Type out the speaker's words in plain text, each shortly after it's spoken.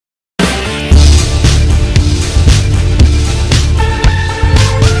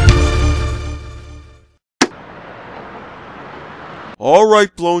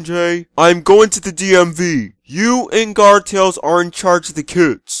Alright, Bloanjay. I'm going to the DMV. You and Gartails are in charge of the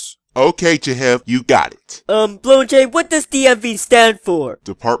kids. Okay, Ghiff, you got it. Bloanjay, what does DMV stand for?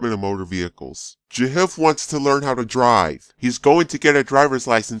 Department of Motor Vehicles. Ghiff wants to learn how to drive. He's going to get a driver's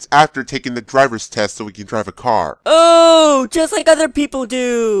license after taking the driver's test so he can drive a car. Oh, just like other people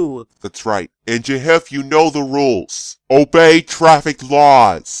do. That's right. And Ghiff, you know the rules. Obey traffic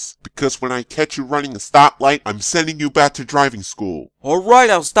laws. Because when I catch you running a stoplight, I'm sending you back to driving school. Alright,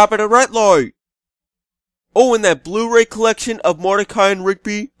 I'll stop at a red light. Oh, and that Blu-ray collection of Mordecai and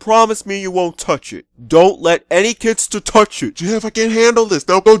Rigby, promise me you won't touch it. Don't let any kids to touch it. Ghiff, I can't handle this.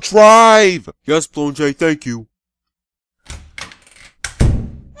 Now go drive. Yes, Bloanjay, thank you. Hey,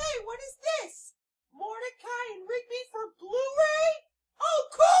 what is this? Mordecai and Rigby for Blu-ray? Oh,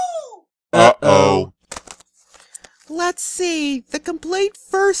 cool! Uh-oh. Let's see, the complete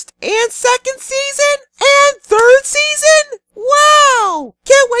first and second season and third season? Wow!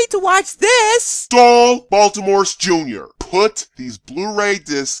 Can't wait to watch this! Stall, Baltimores Jr. Put these Blu-ray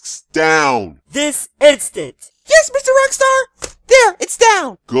discs down. This instant. Yes, Mr. Rockstar! There, it's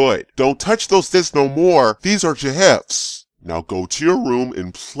down! Good. Don't touch those discs no more. These are Ghiff's. Now go to your room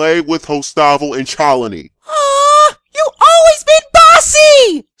and play with Hostavo and Cholony. Aw, you always been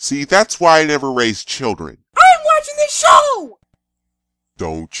bossy! See, that's why I never raised children. I'm watching this show!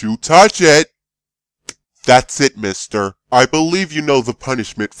 Don't you touch it! That's it, mister. I believe you know the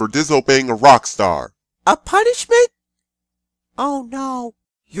punishment for disobeying a rock star. A punishment? Oh no.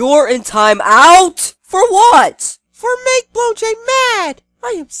 You're in time out? For what? For make Bloanjay mad! I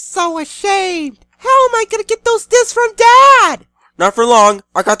am so ashamed! How am I gonna get those discs from Dad? Not for long,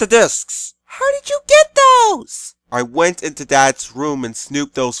 I got the discs. How did you get those? I went into Dad's room and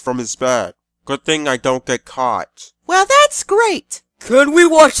snooped those from his bed. Good thing I don't get caught. Well, that's great! Can we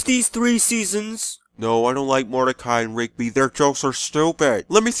watch these 3 seasons? No, I don't like Mordecai and Rigby. Their jokes are stupid.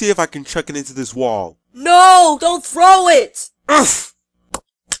 Let me see if I can chuck it into this wall. No, don't throw it! Ugh!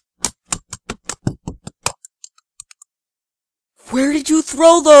 Where did you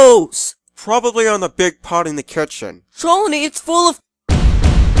throw those? Probably on the big pot in the kitchen. Cholony, it's full of...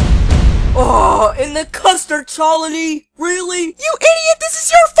 Oh, in the custard, Cholony? Really? You idiot, this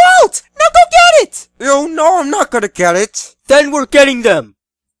is your fault! Now go get it! Oh, no, I'm not gonna get it. Then we're getting them.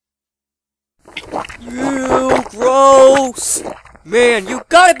 Ew, gross. Man, you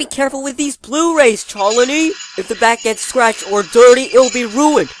gotta be careful with these Blu-rays, Cholony. If the back gets scratched or dirty, it'll be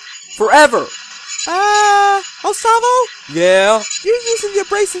ruined. Forever. Hostavo? Yeah? You're using the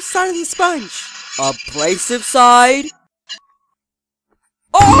abrasive side of the sponge. Abrasive side?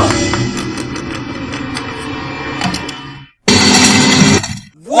 Oh!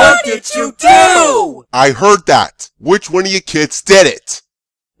 What did you do? I heard that. Which one of you kids did it?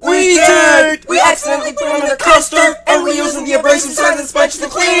 We did! We accidentally put it in the custard, and we used the abrasive side of the sponge to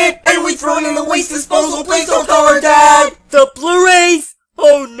clean it, and we threw it in the waste disposal. Please don't tell our dad! The Blu-rays?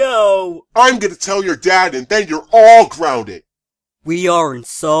 Oh no! I'm gonna tell your dad and then you're all grounded. We are in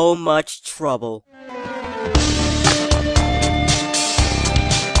so much trouble.